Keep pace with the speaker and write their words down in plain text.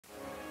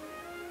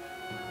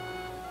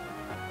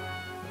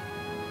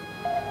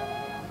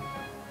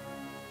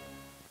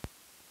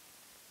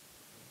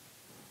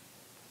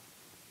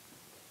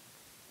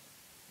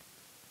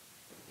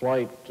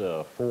Flight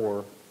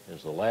 4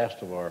 is the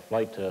last of our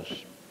flight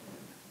test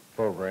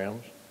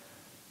programs.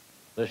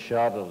 This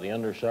shot of the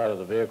underside of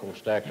the vehicle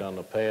stacked on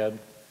the pad.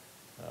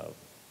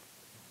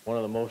 One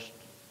of the most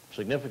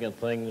significant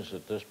things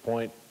at this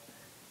point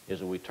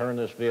is that we turn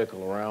this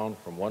vehicle around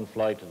from one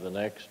flight to the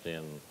next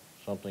in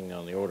something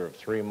on the order of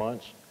 3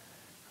 months.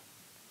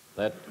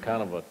 That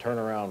kind of a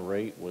turnaround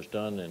rate was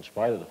done in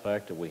spite of the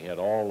fact that we had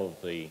all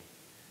of the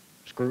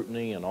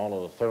scrutiny and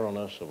all of the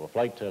thoroughness of a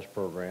flight test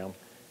program,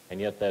 and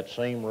yet that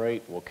same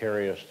rate will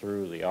carry us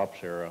through the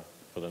ops era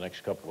for the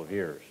next couple of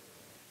years.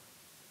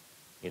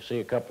 You see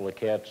a couple of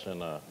cats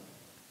in a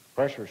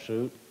pressure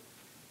suit.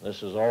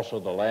 This is also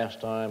the last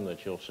time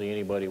that you'll see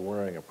anybody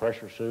wearing a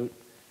pressure suit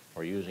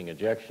or using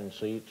ejection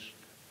seats.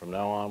 From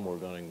now on, we're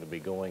going to be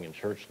going in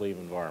shirt sleeve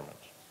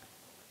environments.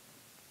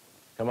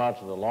 Come out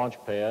to the launch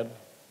pad.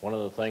 One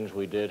of the things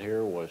we did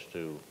here was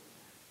to,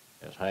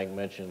 as Hank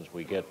mentions,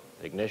 we get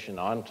ignition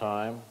on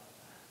time,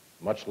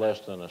 much less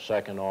than a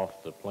second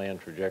off the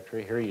planned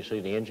trajectory. Here you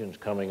see the engines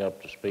coming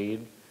up to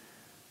speed.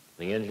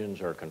 The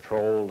engines are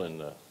controlled in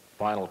the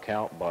final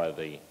count by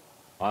the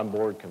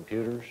onboard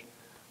computers.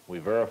 We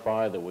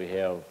verify that we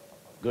have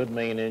good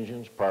main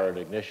engines prior to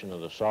ignition of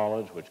the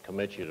solids, which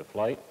commit you to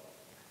flight.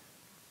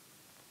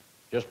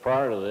 Just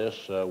prior to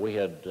this, we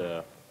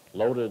had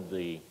loaded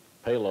the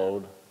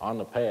payload on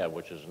the pad,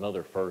 which is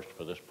another first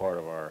for this part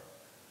of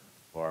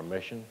our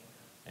mission.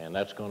 And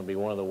that's going to be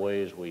one of the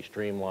ways we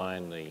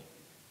streamline the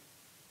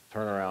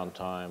turnaround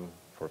time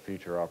for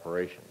future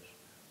operations.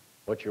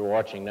 What you're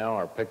watching now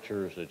are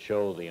pictures that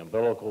show the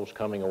umbilicals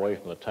coming away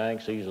from the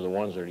tanks. These are the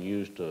ones that are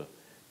used to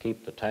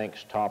keep the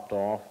tanks topped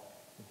off,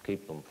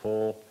 keep them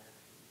full,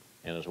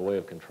 and as a way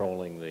of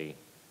controlling the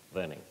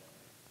venting.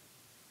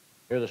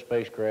 Here the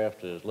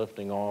spacecraft is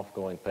lifting off,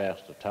 going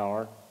past the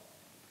tower.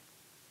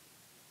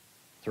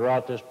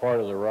 Throughout this part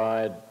of the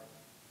ride,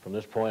 from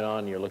this point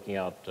on, you're looking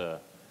out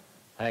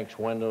Hank's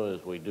window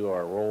as we do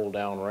our roll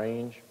down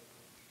range.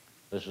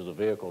 This is the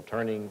vehicle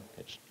turning.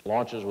 It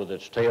launches with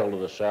its tail to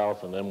the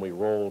south, and then we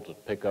roll to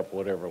pick up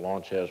whatever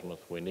launch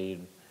azimuth we need,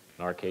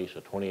 in our case,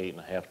 a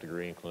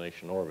 28.5-degree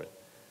inclination orbit.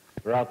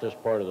 Throughout this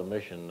part of the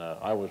mission,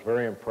 I was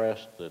very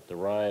impressed that the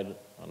ride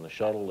on the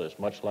shuttle is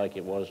much like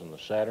it was in the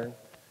Saturn.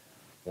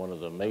 One of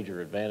the major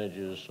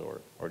advantages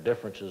or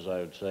differences,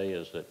 I would say,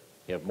 is that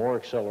you have more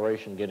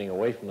acceleration getting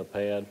away from the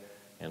pad,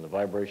 and the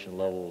vibration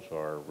levels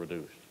are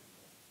reduced.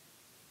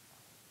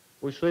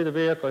 We see the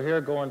vehicle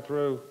here going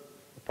through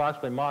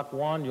approximately Mach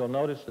 1. You'll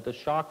notice that the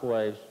shock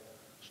waves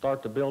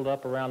start to build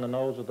up around the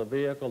nose of the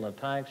vehicle and the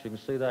tanks. You can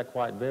see that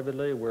quite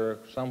vividly. We're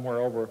somewhere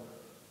over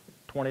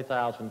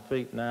 20,000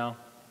 feet now,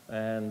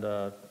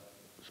 and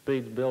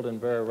speed's building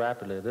very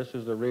rapidly. This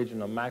is the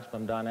region of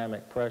maximum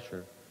dynamic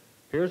pressure.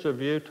 Here's a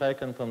view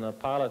taken from the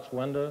pilot's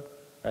window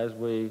as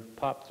we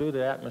pop through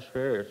the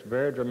atmosphere. It's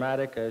very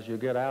dramatic as you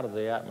get out of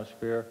the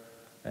atmosphere,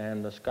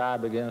 and the sky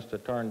begins to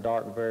turn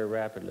dark very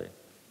rapidly.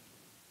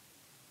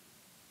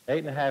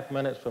 8.5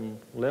 minutes from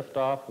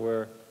liftoff,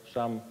 we're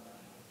some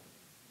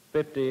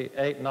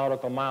 58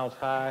 nautical miles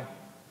high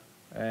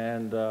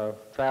and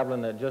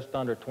traveling at just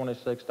under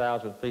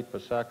 26,000 feet per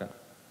second.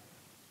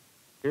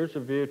 Here's a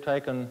view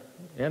taken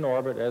in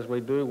orbit as we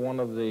do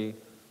one of the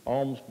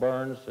ohms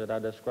burns that I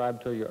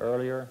described to you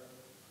earlier.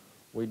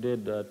 We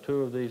did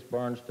 2 of these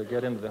burns to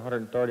get into the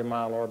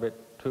 130-mile orbit,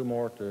 2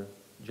 more to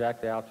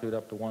jack the altitude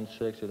up to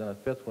 160, then a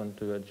 5th one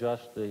to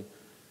adjust the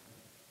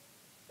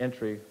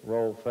entry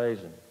roll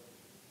phasing.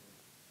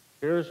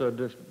 Here's a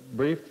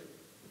brief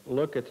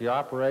look at the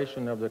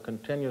operation of the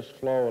continuous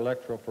flow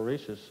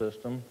electrophoresis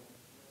system.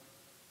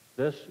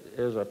 This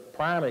is a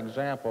prime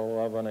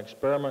example of an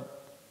experiment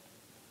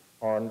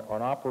or an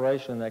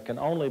operation that can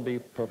only be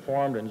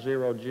performed in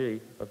 0G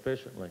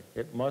efficiently.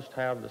 It must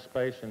have the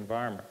space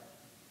environment.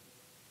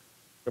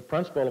 The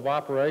principle of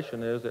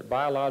operation is that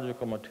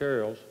biological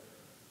materials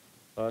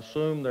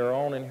assume their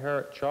own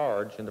inherent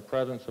charge in the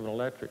presence of an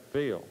electric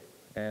field,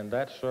 and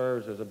that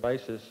serves as a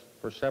basis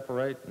for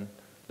separating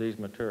these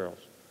materials.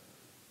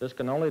 This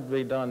can only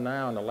be done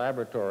now in the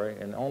laboratory,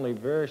 and only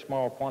very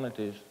small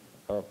quantities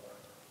of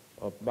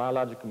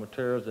biological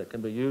materials that can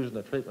be used in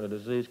the treatment of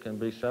disease can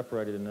be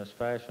separated in this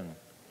fashion.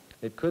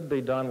 It could be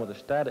done with a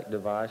static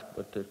device,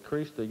 but to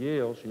increase the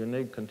yields, you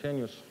need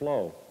continuous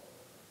flow.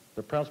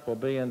 The principle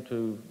being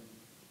to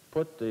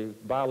put the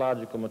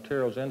biological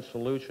materials in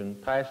solution,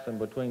 pass them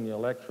between the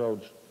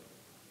electrodes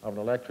of an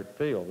electric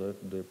field.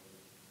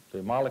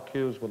 The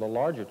molecules with a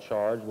larger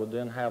charge would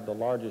then have the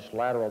largest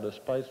lateral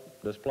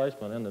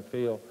displacement in the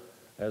field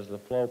as the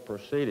flow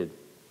proceeded.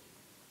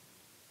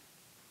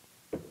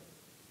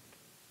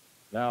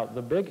 Now,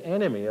 the big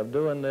enemy of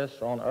doing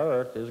this on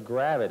Earth is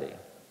gravity.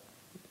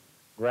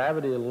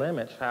 Gravity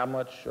limits how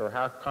much or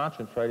how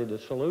concentrated the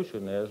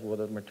solution is with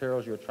the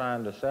materials you're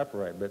trying to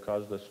separate,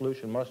 because the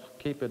solution must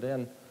keep it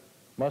in,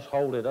 must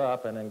hold it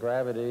up, and in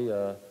gravity,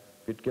 if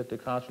you get the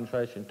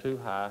concentration too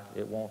high,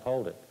 it won't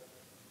hold it.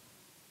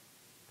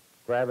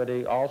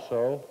 Gravity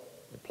also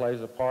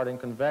plays a part in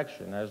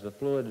convection. As the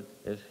fluid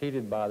is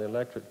heated by the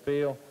electric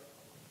field,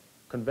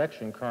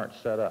 convection currents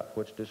set up,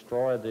 which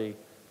destroy the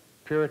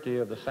purity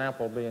of the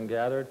sample being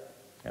gathered,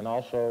 and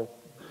also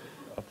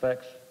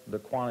affects the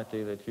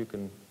quantity that you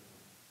can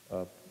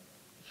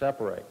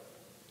separate.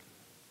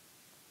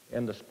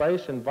 In the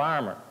space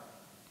environment,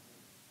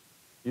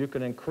 you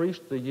can increase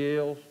the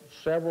yields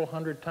several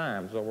hundred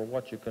times over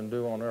what you can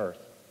do on Earth.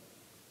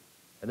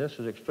 And this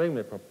is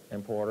extremely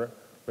important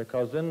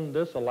because then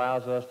this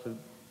allows us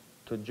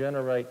to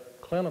generate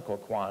clinical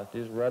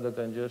quantities rather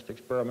than just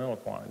experimental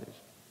quantities.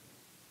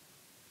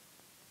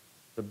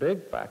 The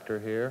big factor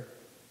here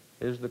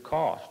is the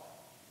cost.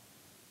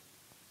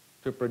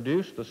 To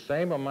produce the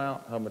same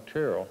amount of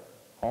material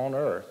on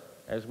Earth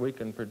as we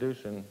can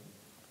produce in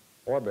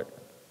orbit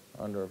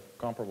under a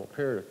comparable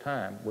period of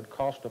time would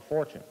cost a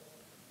fortune.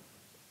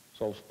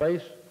 So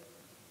space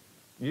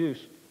use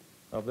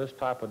of this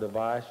type of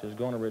device is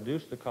going to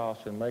reduce the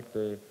cost and make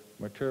the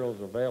materials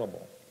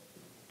available.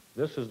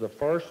 This is the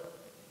first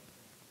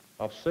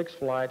of 6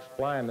 flights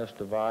flying this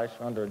device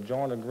under a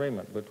joint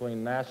agreement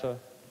between NASA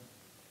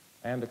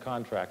and the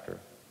contractor.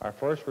 Our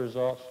first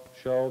results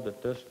show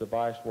that this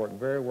device worked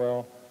very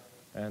well,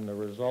 and the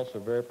results are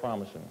very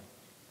promising.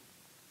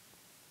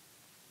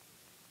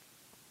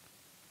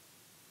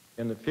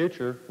 In the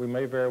future, we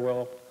may very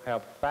well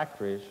have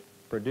factories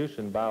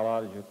producing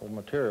biological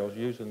materials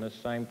using this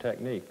same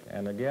technique.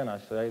 And again, I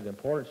say the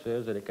importance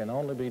is that it can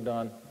only be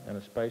done in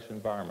a space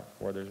environment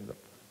where there's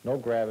no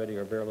gravity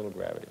or very little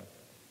gravity.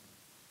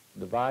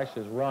 The device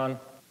is run,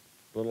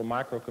 a little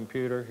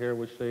microcomputer. Here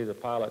we see the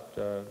pilot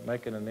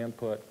making an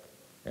input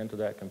into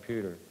that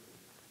computer.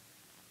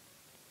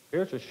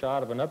 Here's a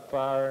shot of an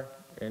upfire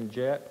in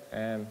jet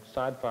and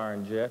side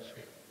firing jets.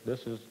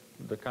 This is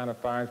the kind of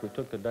firings we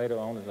took the data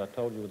on, as I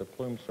told you, with the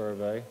plume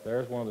survey.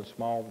 There's one of the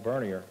small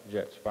vernier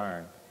jets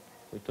firing.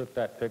 We took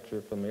that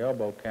picture from the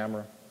elbow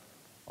camera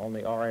on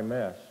the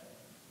RMS.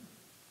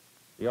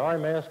 The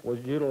RMS was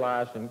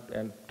utilized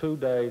in 2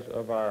 days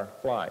of our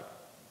flight.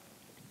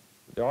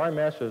 The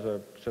RMS is a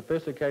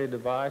sophisticated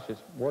device. It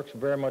works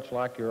very much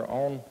like your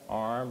own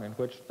arm, in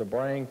which the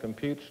brain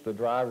computes the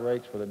drive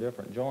rates for the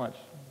different joints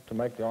to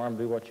make the arm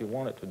do what you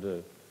want it to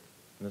do.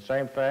 In the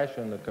same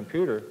fashion, the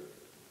computer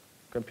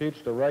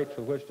computes the rates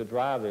with which to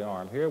drive the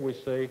arm. Here we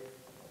see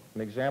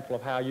an example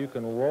of how you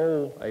can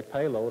roll a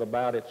payload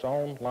about its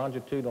own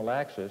longitudinal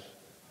axis,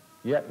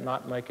 yet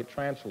not make it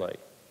translate.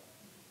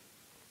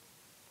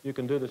 You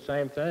can do the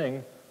same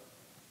thing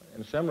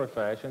in similar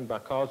fashion by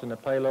causing the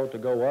payload to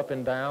go up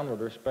and down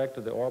with respect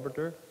to the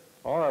orbiter,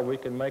 or we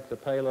can make the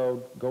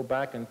payload go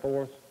back and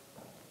forth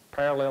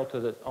parallel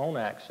to its own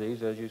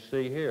axes, as you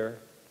see here,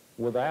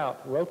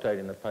 without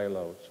rotating the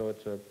payload. So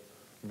it's a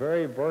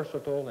very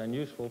versatile and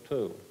useful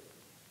tool.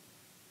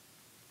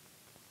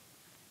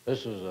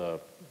 This is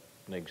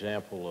an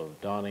example of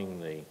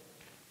donning the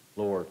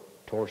lower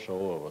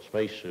torso of a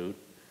spacesuit.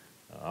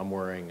 I'm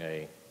wearing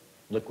a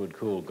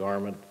liquid-cooled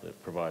garment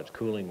that provides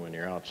cooling when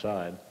you're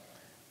outside.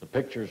 The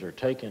pictures are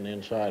taken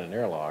inside an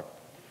airlock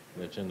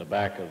that's in the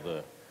back of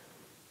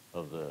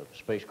the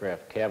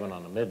spacecraft cabin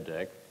on the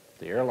middeck.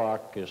 The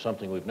airlock is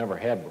something we've never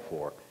had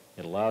before.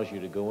 It allows you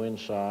to go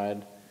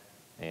inside,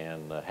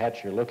 and the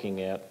hatch you're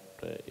looking at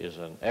is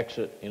an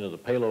exit into the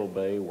payload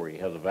bay where you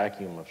have the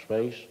vacuum of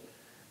space.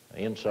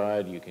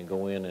 Inside, you can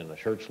go in a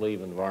shirt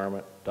sleeve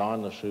environment,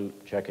 don the suit,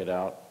 check it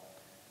out,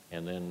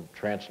 and then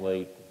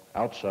translate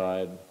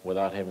outside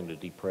without having to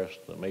depress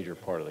the major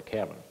part of the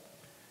cabin.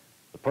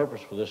 The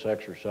purpose for this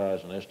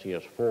exercise in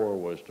STS-4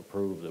 was to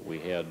prove that we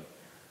had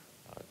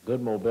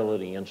good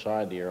mobility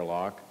inside the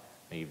airlock.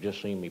 And you've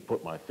just seen me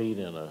put my feet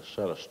in a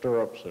set of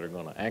stirrups that are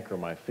going to anchor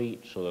my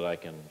feet so that I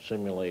can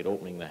simulate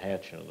opening the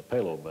hatch into the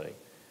payload bay.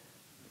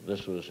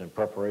 This was in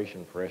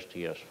preparation for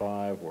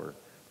STS-5, where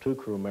 2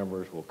 crew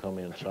members will come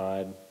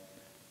inside,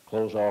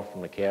 close off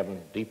from the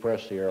cabin,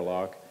 depress the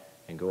airlock,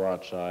 and go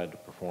outside to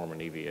perform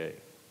an EVA.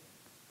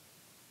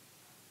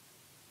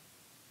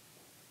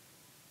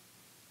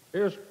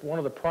 Here's one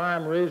of the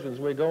prime reasons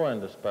we go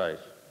into space.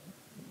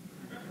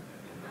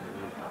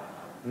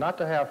 Not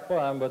to have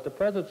fun, but the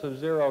presence of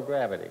zero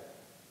gravity.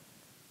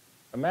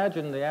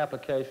 Imagine the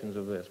applications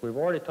of this. We've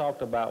already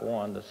talked about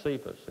one, the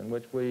CEPAS, in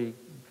which we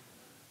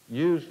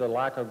use the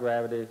lack of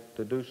gravity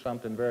to do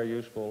something very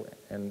useful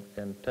in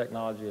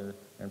technology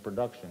and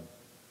production.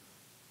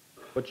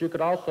 But you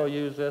could also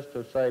use this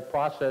to, say,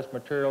 process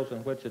materials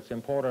in which it's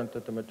important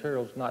that the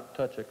materials not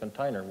touch a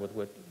container with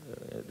which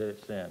that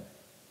it's in.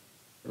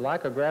 The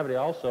lack of gravity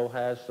also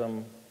has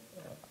some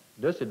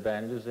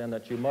disadvantages in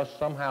that you must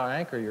somehow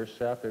anchor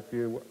yourself if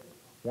you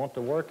want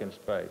to work in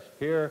space.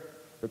 Here,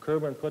 the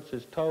crewman puts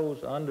his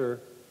toes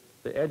under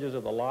the edges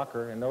of the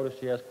locker, and notice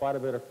he has quite a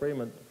bit of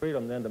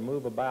freedom then to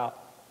move about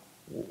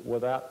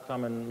without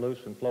coming loose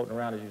and floating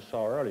around as you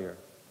saw earlier.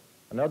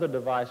 Another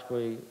device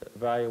we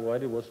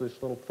evaluated was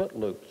this little foot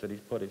loops that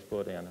he's put his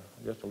foot in.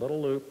 Just a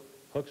little loop,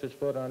 hooks his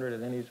foot under it,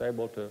 and then he's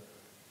able to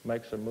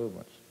make some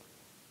movements.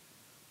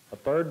 A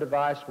third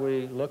device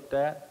we looked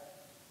at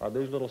are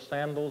these little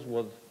sandals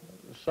with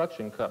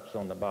suction cups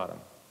on the bottom.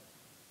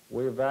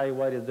 We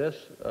evaluated this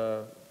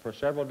for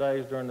several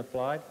days during the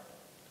flight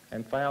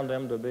and found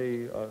them to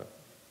be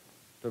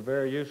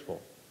very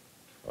useful.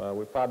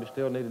 We probably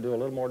still need to do a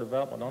little more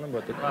development on them,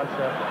 but the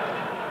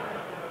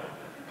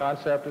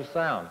concept is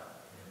sound.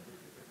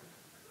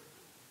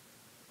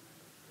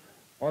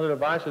 One of the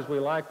devices we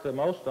liked the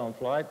most on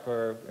flight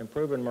for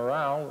improving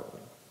morale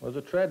was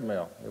a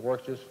treadmill. It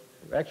works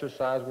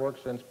exercise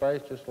works in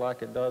space just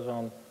like it does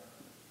on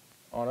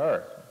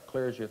Earth. It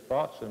clears your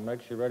thoughts and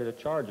makes you ready to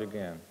charge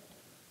again.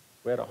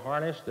 We had a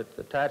harness that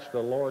attached to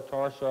the lower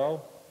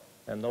torso,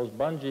 and those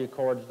bungee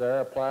cords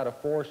there applied a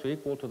force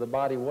equal to the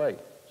body weight.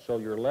 So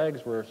your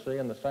legs were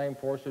seeing the same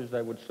forces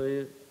they would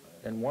see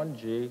in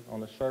 1G on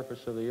the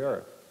surface of the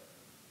Earth.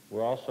 We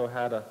also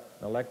had an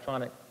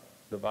electronic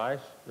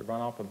device that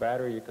run off a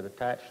battery you could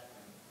attach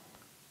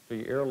to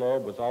your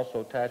earlobe. Was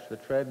also attached to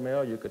the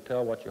treadmill. You could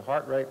tell what your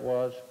heart rate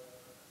was,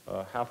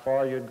 how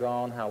far you'd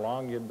gone, how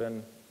long you'd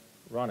been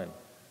running.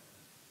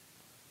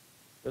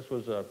 This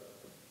was a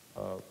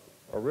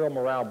real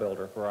morale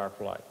builder for our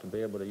flight to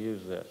be able to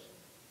use this.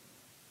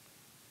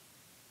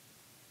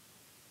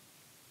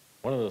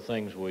 One of the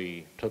things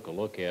we took a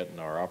look at in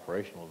our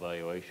operational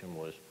evaluation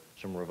was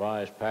some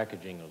revised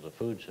packaging of the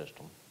food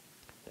system.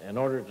 In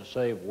order to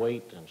save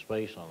weight and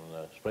space on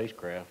the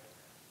spacecraft,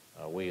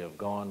 we have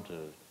gone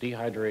to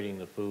dehydrating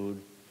the food,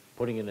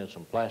 putting it in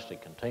some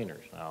plastic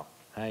containers. Now,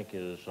 Hank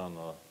is on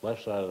the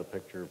left side of the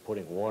picture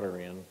putting water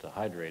in to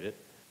hydrate it.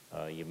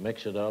 You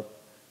mix it up.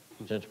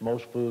 Since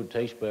most food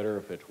tastes better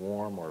if it's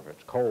warm or if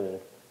it's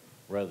cold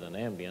rather than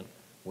ambient,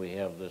 we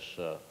have this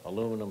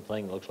aluminum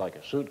thing that looks like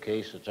a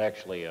suitcase. It's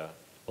actually a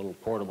little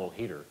portable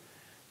heater.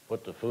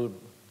 Put the food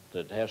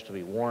that has to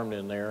be warmed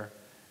in there,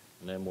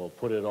 and then we'll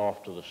put it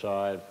off to the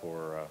side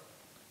for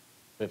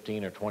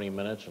 15 or 20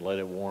 minutes and let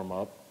it warm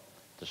up.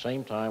 At the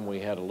same time, we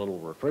had a little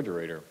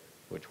refrigerator,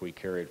 which we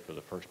carried for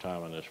the first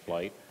time on this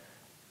flight.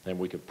 Then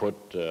we could put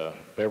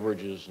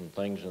beverages and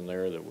things in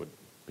there that would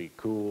be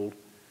cooled.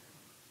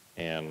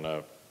 And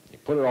you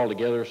put it all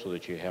together so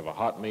that you have a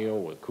hot meal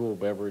with cool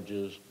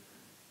beverages,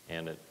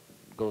 and it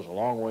goes a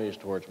long ways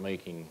towards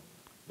making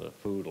the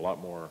food a lot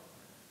more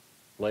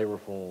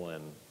flavorful.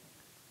 And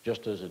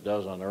just as it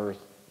does on Earth,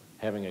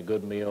 having a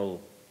good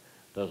meal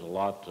does a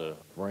lot to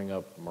bring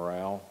up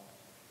morale.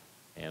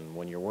 And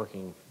when you're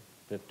working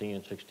 15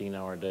 and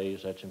 16-hour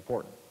days, that's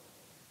important.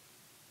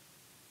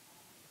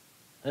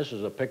 This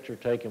is a picture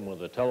taken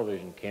with a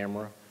television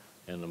camera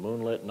in the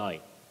moonlit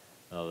night.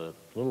 Now, the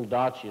little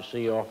dots you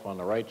see off on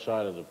the right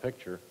side of the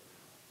picture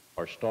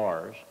are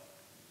stars.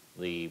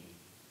 The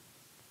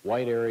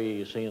white area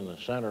you see in the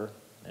center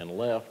and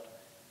left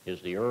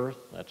is the Earth.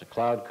 That's a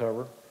cloud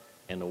cover.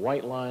 And the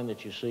white line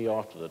that you see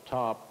off to the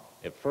top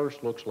at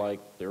first looks like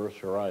the Earth's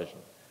horizon.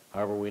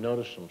 However, we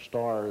noticed some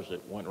stars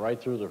that went right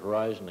through the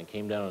horizon and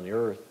came down on the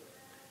Earth.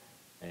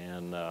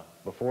 And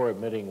before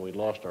admitting we'd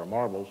lost our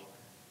marbles,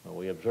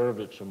 we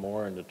observed it some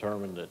more and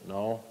determined that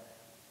no,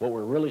 what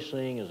we're really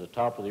seeing is the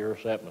top of the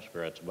Earth's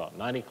atmosphere. It's about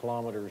 90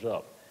 kilometers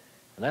up.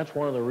 And that's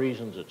one of the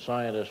reasons that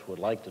scientists would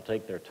like to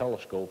take their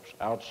telescopes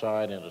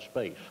outside into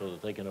space so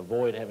that they can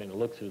avoid having to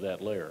look through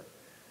that layer.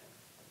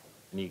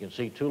 And you can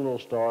see two little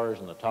stars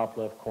in the top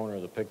left corner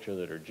of the picture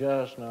that are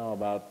just now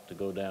about to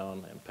go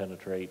down and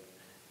penetrate,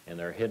 and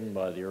they're hidden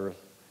by the Earth.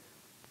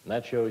 And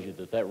that shows you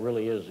that that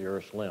really is the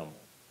Earth's limb.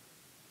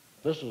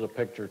 This is a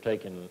picture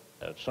taken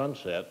at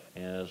sunset,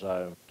 and as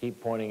I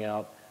keep pointing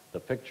out, the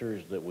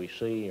pictures that we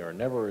see are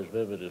never as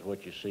vivid as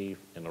what you see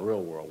in the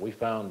real world. We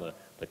found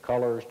the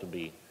colors to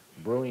be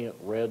brilliant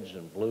reds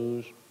and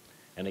blues,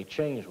 and they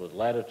change with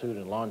latitude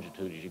and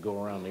longitude as you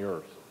go around the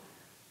Earth.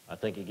 I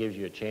think it gives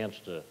you a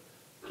chance to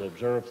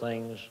observe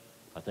things.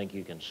 I think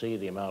you can see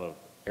the amount of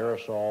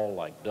aerosol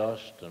like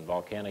dust and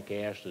volcanic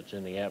ash that's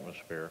in the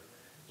atmosphere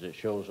as it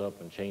shows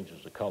up and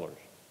changes the colors.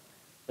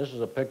 This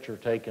is a picture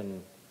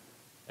taken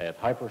at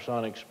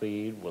hypersonic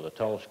speed with a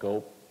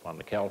telescope on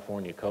the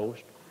California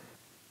coast.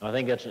 I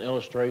think that's an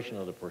illustration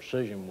of the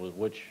precision with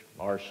which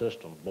our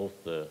system, both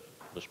the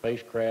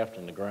spacecraft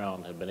and the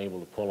ground, have been able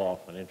to pull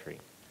off an entry.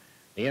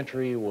 The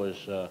entry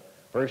was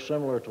very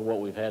similar to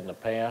what we've had in the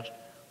past.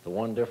 The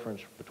one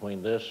difference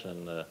between this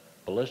and the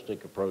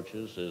ballistic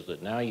approaches is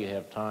that now you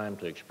have time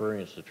to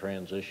experience the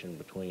transition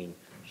between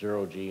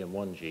 0G and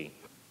 1G.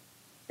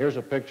 Here's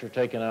a picture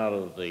taken out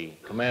of the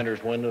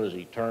commander's window as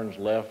he turns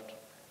left,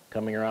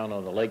 coming around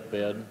on the lake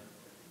bed.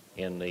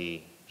 In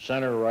the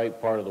center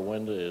right part of the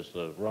window is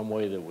the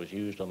runway that was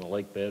used on the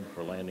lake bed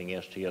for landing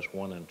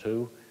STS-1 and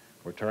 2.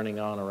 We're turning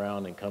on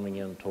around and coming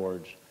in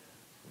towards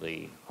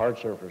the hard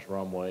surface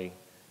runway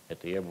at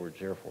the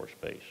Edwards Air Force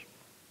Base.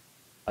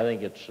 I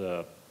think it's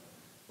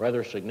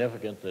rather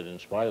significant that in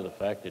spite of the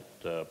fact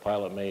that a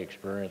pilot may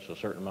experience a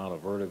certain amount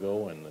of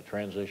vertigo and the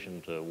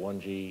transition to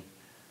 1G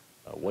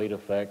weight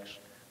effects,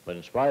 but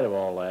in spite of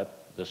all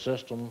that, the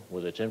system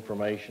with its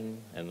information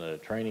and the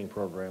training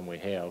program we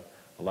have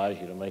allows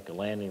you to make a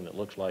landing that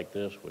looks like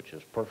this, which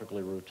is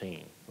perfectly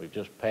routine. We've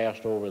just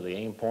passed over the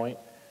aim point.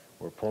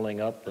 We're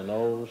pulling up the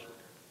nose,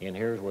 and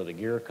here's where the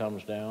gear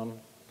comes down.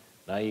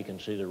 Now you can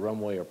see the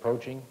runway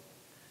approaching,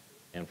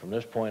 and from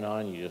this point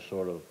on, you just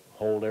sort of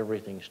hold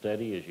everything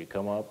steady as you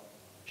come up,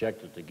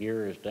 check that the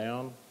gear is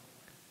down.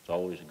 It's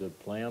always a good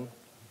plan.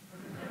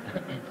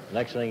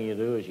 Next thing you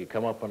do is you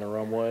come up on the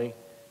runway,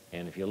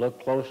 and if you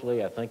look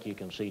closely, I think you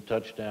can see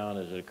touchdown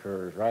as it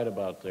occurs right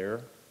about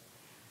there.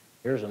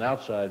 Here's an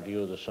outside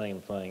view of the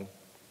same thing.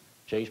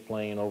 Chase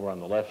plane over on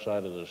the left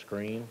side of the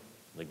screen,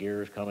 the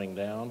gears coming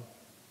down.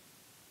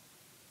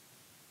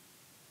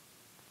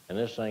 And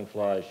this thing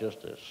flies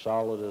just as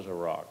solid as a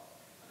rock.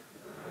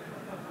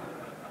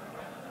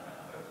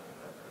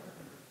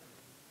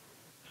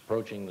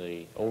 Approaching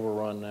the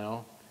overrun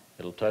now.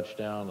 It'll touch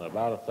down at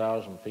about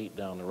 1,000 feet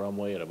down the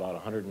runway at about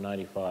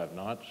 195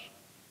 knots.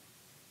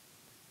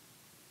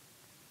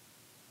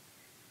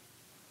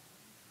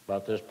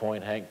 About this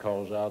point, Hank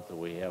calls out that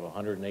we have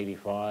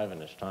 185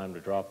 and it's time to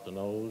drop the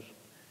nose.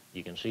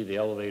 You can see the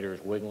elevator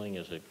is wiggling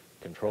as it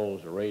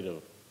controls the rate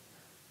of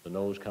the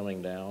nose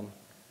coming down.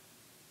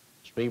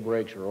 Speed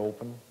brakes are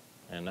open,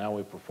 and now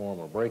we perform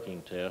a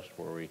braking test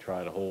where we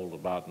try to hold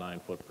about 9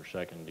 foot per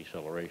second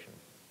deceleration.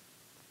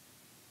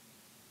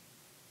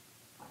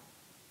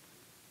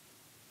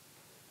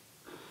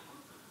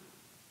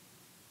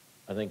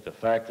 I think the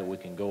fact that we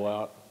can go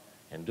out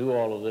and do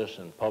all of this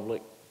in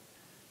public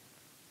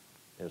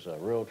is a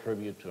real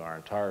tribute to our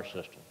entire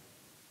system.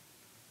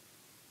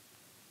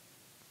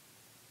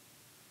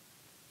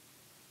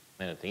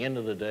 And at the end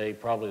of the day,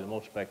 probably the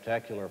most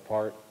spectacular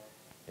part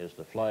is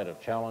the flight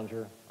of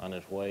Challenger on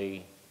its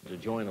way to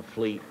join a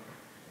fleet.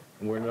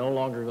 And we're no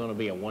longer going to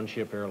be a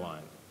one-ship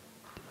airline.